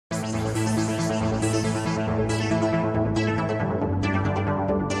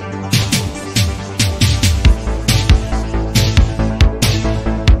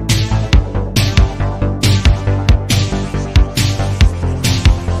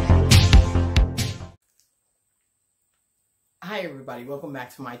Hi everybody, welcome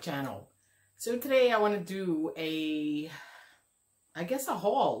back to my channel. So today I want to do I guess a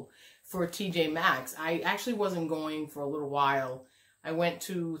haul for TJ Maxx. I actually wasn't going for a little while. I went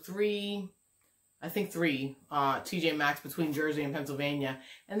to three TJ Maxx between Jersey and Pennsylvania,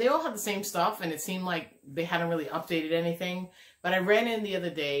 and they all had the same stuff, and it seemed like they hadn't really updated anything. But I ran in the other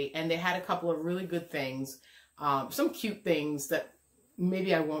day and they had a couple of really good things, some cute things that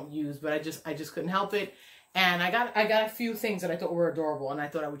maybe I won't use, but I just couldn't help it. And I got a few things that I thought were adorable, and I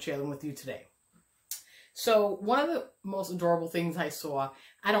thought I would share them with you today. So one of the most adorable things I saw,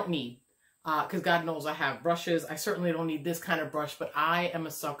 I don't need, because God knows I have brushes. I certainly don't need this kind of brush, but I am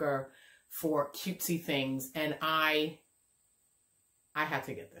a sucker for cutesy things, and I had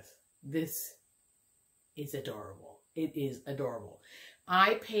to get this. This is adorable. It is adorable.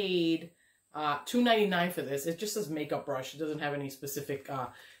 I paid $2.99 for this. It just says makeup brush. It doesn't have any specific,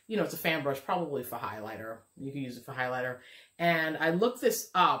 it's a fan brush, probably for highlighter. You can use it for highlighter. And I looked this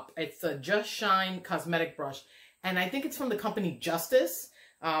up. It's a Just Shine cosmetic brush. And I think it's from the company Justice.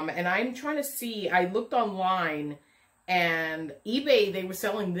 And I'm trying to see, I looked online, and eBay, they were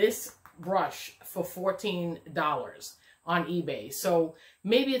selling this brush for $14 on eBay. So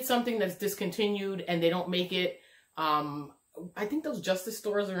maybe it's something that's discontinued and they don't make it. I think those Justice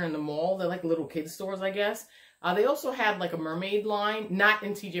stores are in the mall. They're like little kids stores, I guess. They also had like a mermaid line, not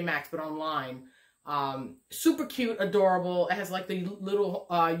in TJ Maxx, but online. Super cute, adorable. It has like the little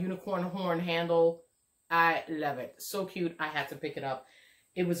unicorn horn handle. I love it. So cute. I had to pick it up.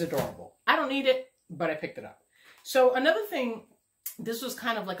 It was adorable. I don't need it, but I picked it up. So another thing, this was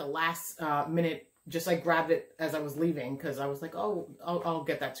kind of like a last minute, just I grabbed it as I was leaving because I was like, oh, I'll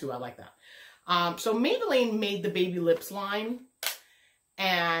get that too. I like that. So Maybelline made the Baby Lips line,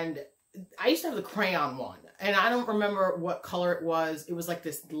 and I used to have the crayon one, and I don't remember what color it was. It was like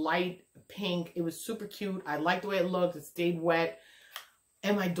this light pink. It was super cute. I liked the way it looked. It stayed wet,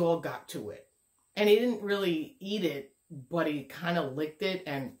 and my dog got to it, and he didn't really eat it, but he kind of licked it,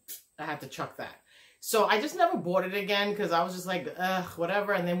 and I had to chuck that. So I just never bought it again because I was just like, ugh,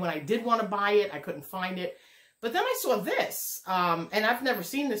 whatever. And then when I did want to buy it, I couldn't find it. But then I saw this, and I've never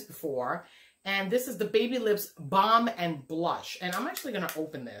seen this before. And this is the Baby Lips Balm and Blush. And I'm actually going to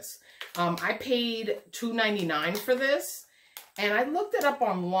open this. I paid $2.99 for this. And I looked it up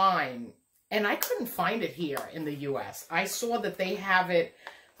online, and I couldn't find it here in the U.S. I saw that they have it,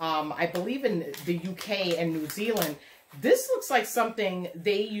 I believe, in the UK and New Zealand. This looks like something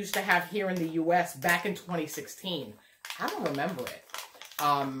they used to have here in the U.S. back in 2016. I don't remember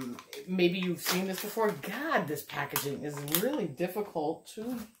it. Maybe you've seen this before. God, this packaging is really difficult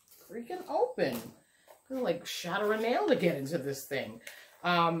to freaking open. I'm gonna like shatter a nail to get into this thing.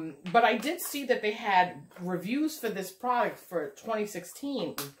 But I did see that they had reviews for this product for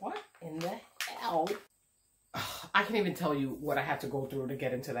 2016. What in the hell? I can't even tell you what I had to go through to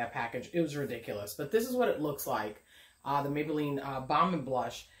get into that package. It was ridiculous. But this is what it looks like. The Maybelline Balm and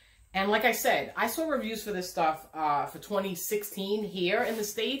Blush. And like I said, I saw reviews for this stuff for 2016 here in the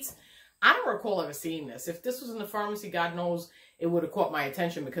States. I don't recall ever seeing this. If this was in the pharmacy, God knows it would have caught my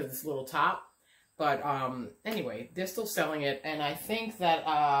attention because of this little top. But anyway, they're still selling it. And I think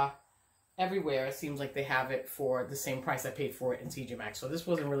that everywhere it seems like they have it for the same price I paid for it in TJ Maxx. So this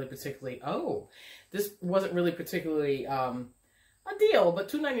wasn't really particularly, a deal. But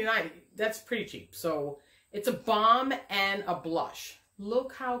 $2.99, that's pretty cheap. So it's a balm and a blush.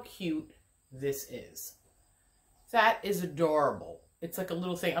 Look how cute this is. That is adorable. It's like a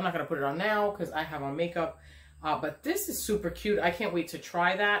little thing. I'm not going to put it on now because I have on makeup. But this is super cute. I can't wait to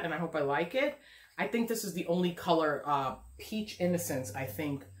try that, and I hope I like it. I think this is the only color, Peach Innocence, I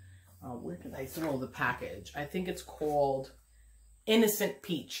think. Where did I throw the package? I think it's called Innocent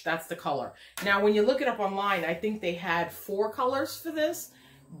Peach. That's the color. Now, when you look it up online, I think they had 4 colors for this,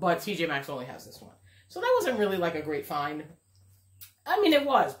 but TJ Maxx only has this one. So that wasn't really like a great find. I mean, it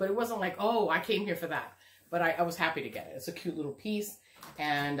was, but it wasn't like, oh, I came here for that. But I was happy to get it. It's a cute little piece.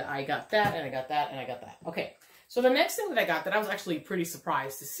 And I got that, and I got that, and I got that. Okay, so the next thing that I got that I was actually pretty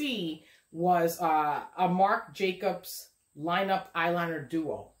surprised to see was a Marc Jacobs Lineup Eyeliner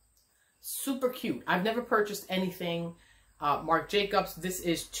Duo. Super cute. I've never purchased anything Marc Jacobs. This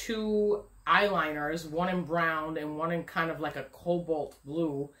is 2 eyeliners, one in brown and one in kind of like a cobalt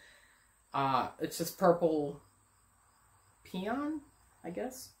blue. It's this purple peon, I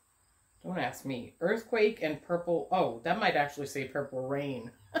guess. Don't ask me. Earthquake and purple. Oh, that might actually say purple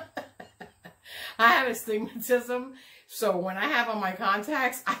rain. I have astigmatism, so when I have on my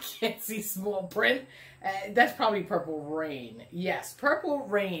contacts, I can't see small print. That's probably purple rain. Yes, purple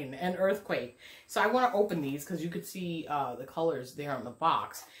rain and earthquake. So I want to open these because you could see the colors there on the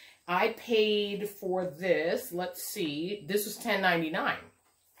box. I paid for this, let's see, this was $10.99.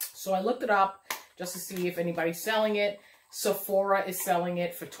 So I looked it up just to see if anybody's selling it. Sephora is selling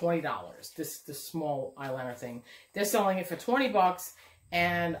it for $20. This small eyeliner thing. They're selling it for 20 bucks.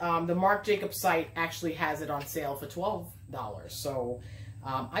 And the Marc Jacobs site actually has it on sale for $12. So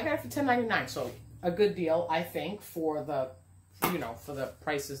I got it for $10.99. So a good deal, I think, for the, you know, for the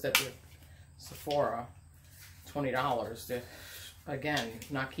prices that the Sephora, $20. They're, again,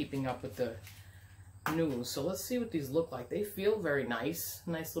 not keeping up with the news. So let's see what these look like. They feel very nice.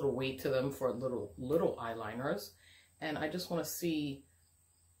 Nice little weight to them for little eyeliners. And I just want to see,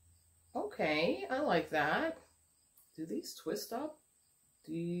 okay, I like that. Do these twist up?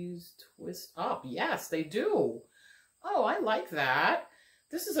 These twist up. Yes, they do. Oh, I like that.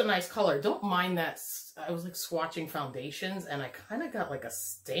 This is a nice color. Don't mind that. I was like swatching foundations and I kind of got like a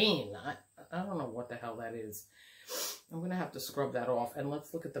stain. I don't know what the hell that is. I'm going to have to scrub that off. And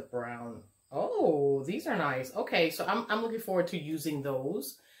let's look at the brown. Oh, these are nice. Okay, so I'm looking forward to using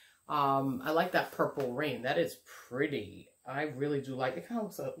those. I like that purple rain. That is pretty. I really do like it. Kind of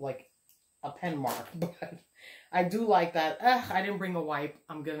looks like a pen mark, but I do like that. I didn't bring a wipe.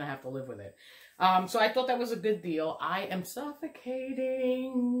 I'm going to have to live with it. So I thought that was a good deal. I am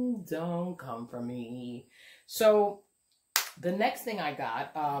suffocating. Don't come for me. So the next thing I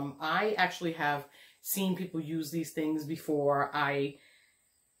got, I actually have seen people use these things before. I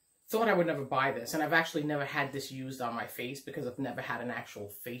thought I would never buy this, and I've actually never had this used on my face because I've never had an actual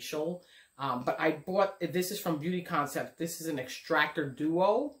facial. But I bought, this is from Beauty Concept. This is an extractor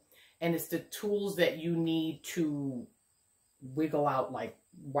duo, and it's the tools that you need to wiggle out like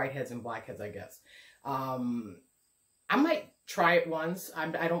whiteheads and blackheads, I guess. I might try it once.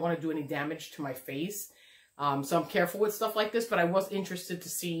 I don't want to do any damage to my face. So I'm careful with stuff like this, but I was interested to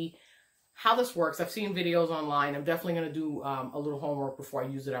see how this works. I've seen videos online. I'm definitely going to do a little homework before I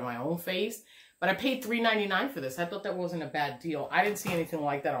use it on my own face. But I paid $3.99 for this. I thought that wasn't a bad deal. I didn't see anything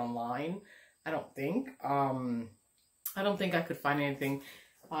like that online. I don't think. I don't think I could find anything.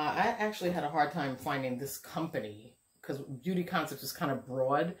 I actually had a hard time finding this company because Beauty Concepts is kind of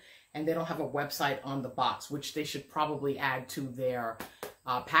broad and they don't have a website on the box, which they should probably add to their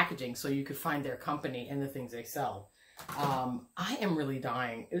packaging so you could find their company and the things they sell. I am really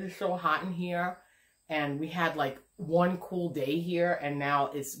dying. It is so hot in here, and we had like one cool day here, and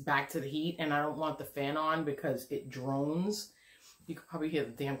now it's back to the heat, and I don't want the fan on because it drones. You could probably hear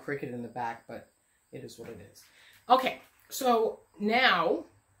the damn cricket in the back, but it is what it is. Okay, so now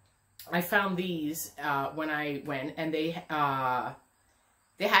I found these when I went, and they had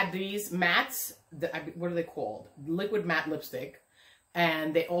these mattes. What are they called? Liquid matte lipstick.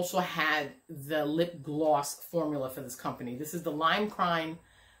 And they also had the lip gloss formula for this company. This is the Lime Crime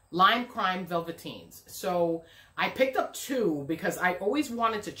Velveteens. So I picked up two because I always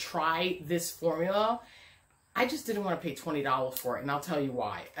wanted to try this formula. I just didn't want to pay $20 for it, and I'll tell you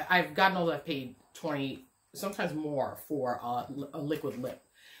why. God knows I've paid $20, sometimes more, for a liquid lip.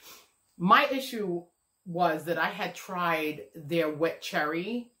 My issue was that I had tried their wet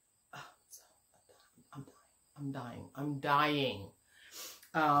cherry. Oh, I'm dying.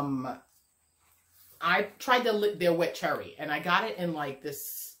 I tried their wet cherry, and I got it in like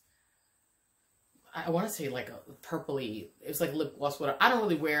this, I want to say like a purpley, it's like lip gloss, whatever. I don't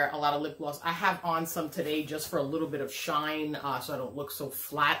really wear a lot of lip gloss. I have on some today just for a little bit of shine, so I don't look so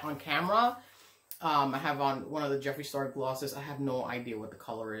flat on camera. I have on one of the Jeffree Star glosses. I have no idea what the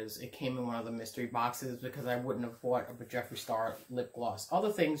color is. It came in one of the mystery boxes because I wouldn't have bought a Jeffree Star lip gloss.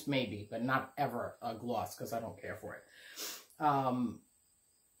 Other things maybe, but not ever a gloss because I don't care for it.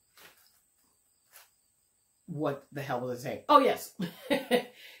 What the hell was I saying? Oh, yes.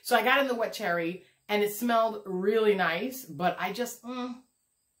 So I got in the wet cherry, and it smelled really nice, but I just,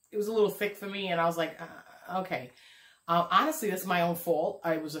 it was a little thick for me, and I was like, okay. Honestly, that's my own fault.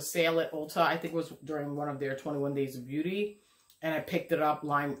 I was a sale at Ulta. I think it was during one of their 21 Days of Beauty, and I picked it up,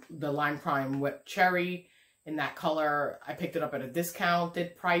 the Lime Crime Wet Cherry in that color. I picked it up at a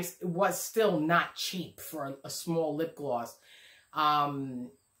discounted price. It was still not cheap for a small lip gloss.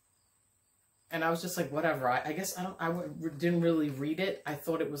 And I was just like, whatever. I guess I didn't really read it. I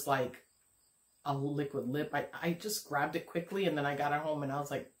thought it was like a liquid lip. I just grabbed it quickly, and then I got it home, and I was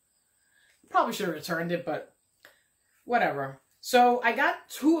like, probably should have returned it, but whatever. So I got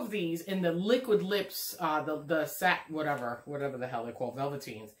two of these in the liquid lips, the satin, whatever the hell they're called,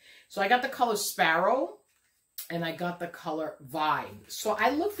 Velveteens. So I got the color Sparrow, and I got the color Vibe. So I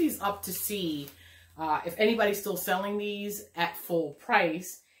looked these up to see if anybody's still selling these at full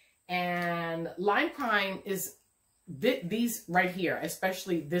price. And Lime Crime is these right here,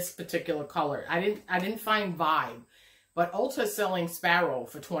 especially this particular color. I didn't find Vibe. But Ulta is selling Sparrow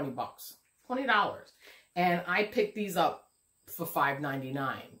for 20 bucks, $20. And I picked these up for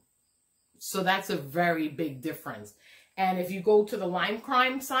 $5.99. So that's a very big difference. And if you go to the Lime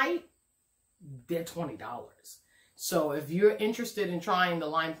Crime site, they're $20. So if you're interested in trying the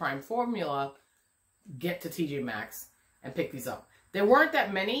Lime Crime formula, get to TJ Maxx and pick these up. There weren't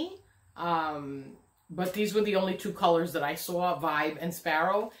that many, but these were the only two colors that I saw, Vibe and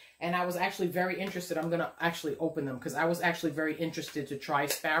Sparrow. And I was actually very interested. I'm going to actually open them because I was actually very interested to try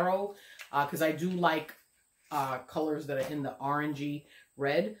Sparrow because I do like colors that are in the orangey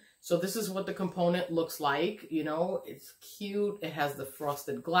red. So this is what the component looks like. You know, it's cute. It has the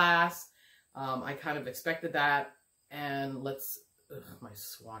frosted glass. I kind of expected that. And let's, ugh, my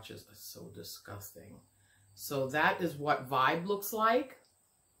swatches are so disgusting. So that is what Vibe looks like.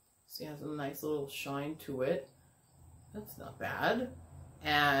 See, it has a nice little shine to it. That's not bad.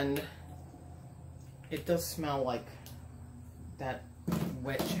 And it does smell like that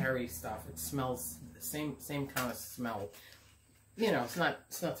wet cherry stuff. It smells the same kind of smell. You know, it's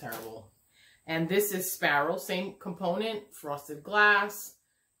not terrible. And this is Sparrow, same component, frosted glass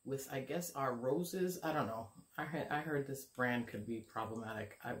with, I guess, our roses. I don't know. I heard this brand could be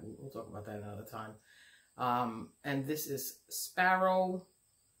problematic. We'll talk about that another time. And this is Sparrow.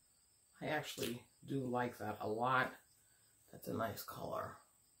 I actually do like that a lot. That's a nice color.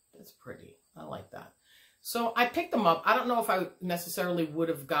 That's pretty. I like that. So I picked them up. I don't know if I necessarily would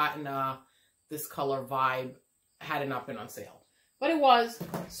have gotten this color Vibe had it not been on sale. But it was,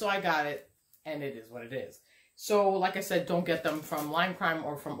 so I got it, and it is what it is. So, like I said, don't get them from Lime Crime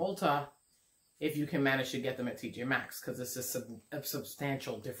or from Ulta if you can manage to get them at TJ Maxx, because this is a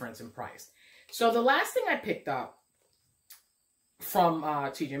substantial difference in price. So the last thing I picked up from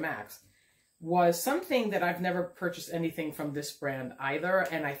TJ Maxx was something that I've never purchased anything from this brand either.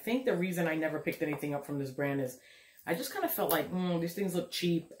 And I think the reason I never picked anything up from this brand is I just kind of felt like, these things look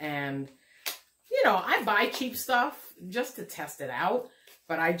cheap. And, you know, I buy cheap stuff just to test it out.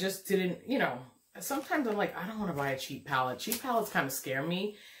 But I just didn't, you know, sometimes I'm like, I don't want to buy a cheap palette. Cheap palettes kind of scare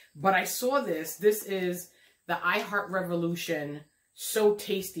me. But I saw this. This is the I Heart Revolution So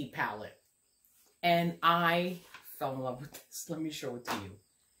Tasty palette. And I fell in love with this. Let me show it to you.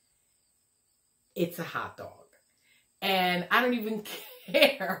 It's a hot dog. And I don't even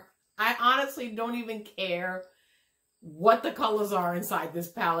care. I honestly don't even care what the colors are inside this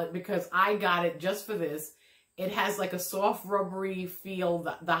palette because I got it just for this. It has like a soft rubbery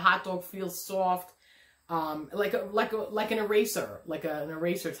feel. The hot dog feels soft. Like an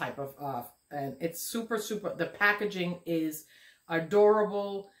eraser type of, and it's super, the packaging is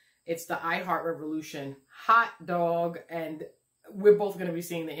adorable. It's the I Heart Revolution hot dog, and we're both going to be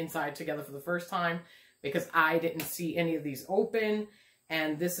seeing the inside together for the first time because I didn't see any of these open.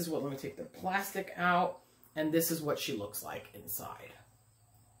 And this is what, let me take the plastic out, and this is what she looks like inside.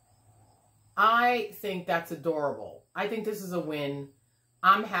 I think that's adorable. I think this is a win.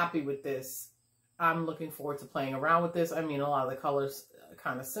 I'm happy with this. I'm looking forward to playing around with this. I mean, a lot of the colors are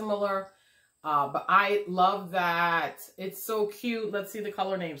kind of similar. But I love that. It's so cute. Let's see the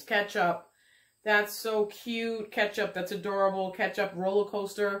color names. Ketchup. That's so cute. Ketchup. That's adorable. Ketchup. Roller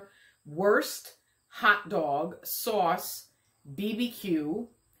coaster. Worst. Hot dog. Sauce. BBQ.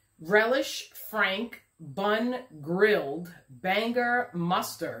 Relish. Frank. Bun. Grilled. Banger.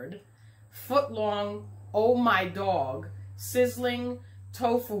 Mustard. Footlong. Oh my dog. Sizzling.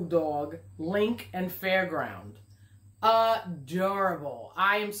 Tofu dog, Link, and Fairground. Adorable.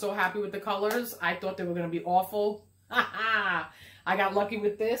 I am so happy with the colors. I thought they were going to be awful. I got lucky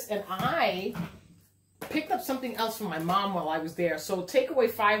with this, and I picked up something else from my mom while I was there. So take away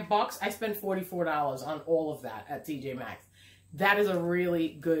 $5. I spent $44 on all of that at TJ Maxx. That is a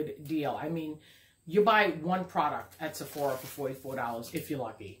really good deal. I mean, you buy one product at Sephora for $44 if you're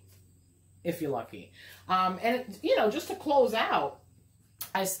lucky. If you're lucky. And, you know, just to close out,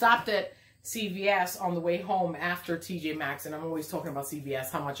 I stopped at CVS on the way home after TJ Maxx, and I'm always talking about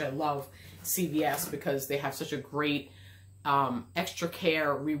CVS, how much I love CVS because they have such a great extra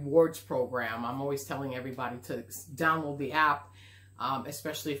care rewards program. I'm always telling everybody to download the app,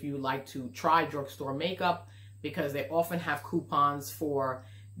 especially if you like to try drugstore makeup, because they often have coupons for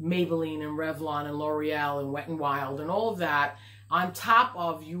Maybelline and Revlon and L'Oreal and Wet n Wild and all of that, on top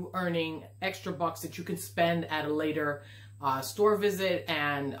of you earning extra bucks that you can spend at a later store visit,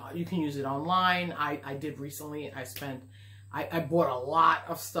 and you can use it online. I did recently. I bought a lot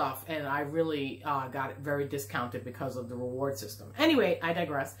of stuff, and I really got it very discounted because of the reward system. Anyway, I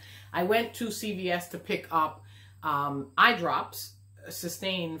digress. I went to CVS to pick up eye drops,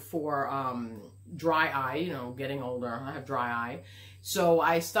 Sustain for dry eye. You know, getting older, I have dry eye. So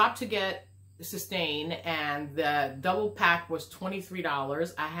I stopped to get Sustain, and the double pack was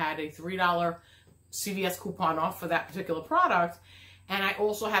 $23. I had a $3 CVS coupon off for that particular product, and I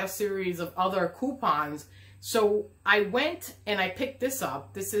also had a series of other coupons. So I went and I picked this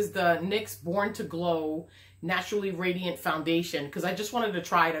up. This is the NYX Born to Glow Naturally Radiant Foundation, because I just wanted to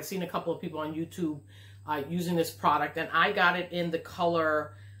try it. I've seen a couple of people on YouTube using this product, and I got it in the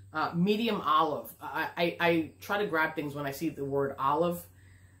color medium olive. I try to grab things when I see the word olive,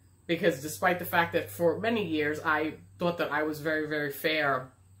 because despite the fact that for many years I thought that I was very, very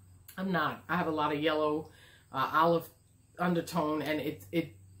fair, I'm not. I have a lot of yellow, olive undertone, and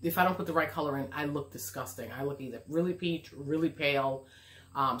if I don't put the right color in, I look disgusting. I look either really peach, really pale.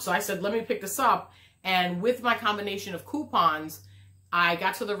 So I said, let me pick this up. And with my combination of coupons, I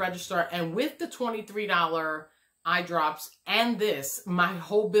got to the register, and with the $23 eye drops and this, my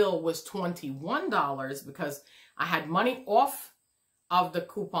whole bill was $21 because I had money off of the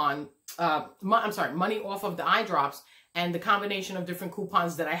coupon, money off of the eye drops, and the combination of different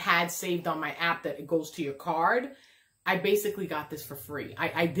coupons that I had saved on my app that it goes to your card. I basically got this for free.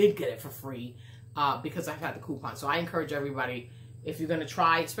 I did get it for free because I've had the coupon. So I encourage everybody, if you're going to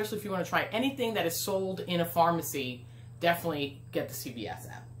try, especially if you want to try anything that is sold in a pharmacy, definitely get the CVS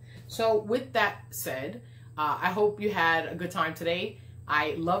app. So with that said, I hope you had a good time today.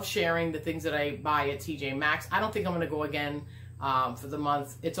 I love sharing the things that I buy at TJ Maxx. I don't think I'm going to go again for the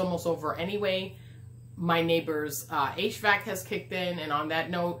month. It's almost over anyway. My neighbor's HVAC has kicked in, and on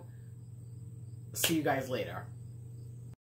that note, see you guys later.